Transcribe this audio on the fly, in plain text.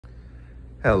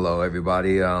Hello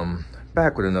everybody,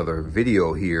 back with another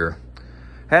video here.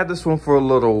 Had this one for a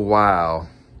little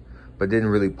while, but didn't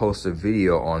really post a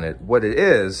video on it. What it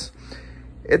is,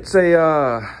 it's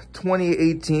a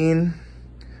 2018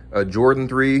 Jordan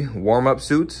 3 warm-up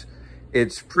suit.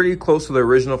 It's pretty close to the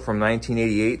original from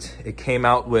 1988. It came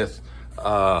out with,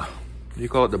 what do you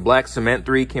call it? The Black Cement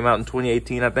 3 came out in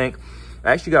 2018, I think.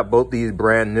 I actually got both these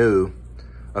brand new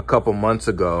a couple months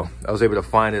ago. I was able to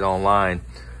find it online.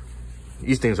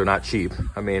 These things are not cheap.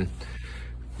 I mean,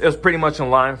 it was pretty much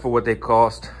in line for what they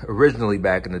cost originally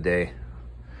back in the day.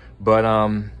 But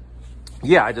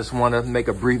yeah, I just want to make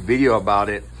a brief video about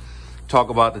it.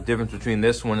 Talk about the difference between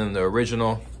this one and the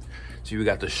original. So we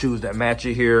got the shoes that match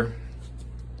it here.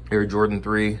 Air Jordan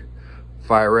 3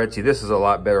 Fire Red. See, this is a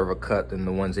lot better of a cut than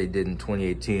the ones they did in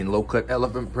 2018. Low cut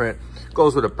elephant print.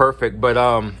 Goes with it perfect.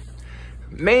 But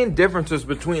main differences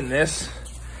between this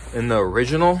and the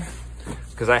original,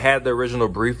 because I had the original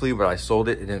briefly, but I sold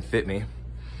it. It didn't fit me.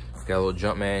 Got a little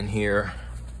Jumpman here.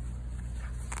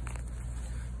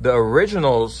 The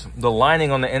originals, the lining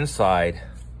on the inside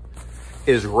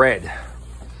is red,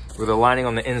 where the lining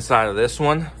on the inside of this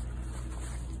one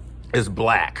is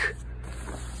black.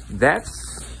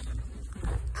 That's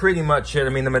pretty much it. I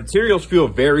mean, the materials feel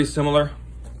very similar.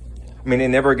 I mean, they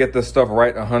never get this stuff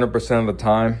right 100% of the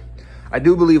time. I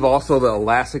do believe also the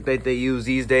elastic that they use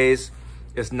these days,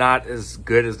 it's not as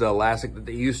good as the elastic that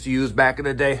they used to use back in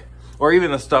the day, or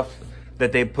even the stuff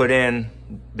that they put in,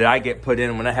 that I get put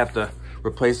in when I have to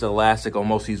replace the elastic on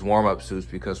most of these warm-up suits,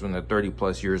 because when they're 30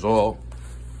 plus years old,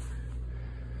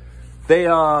 they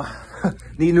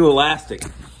need new elastic.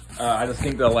 I just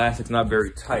think the elastic's not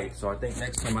very tight, so I think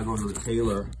next time I go to the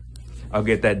tailor, I'll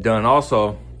get that done.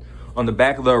 Also, on the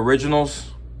back of the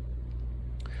originals,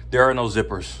 there are no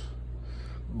zippers.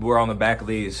 Where on the back of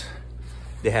these,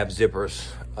 they have zippers.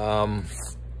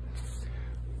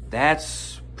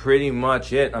 That's pretty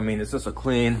much it. I mean, it's just a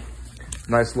clean,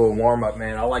 nice little warm-up,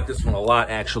 man. I like this one a lot,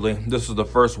 actually. This is the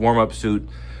first warm-up suit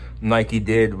Nike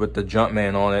did with the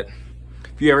Jumpman on it.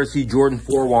 If you ever see Jordan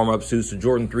 4 warm-up suits, the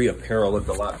Jordan 3 apparel looked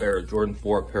a lot better. Jordan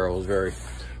 4 apparel is very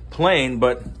plain,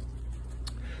 but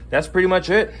that's pretty much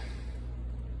it.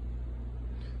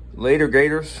 Later,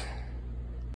 Gators.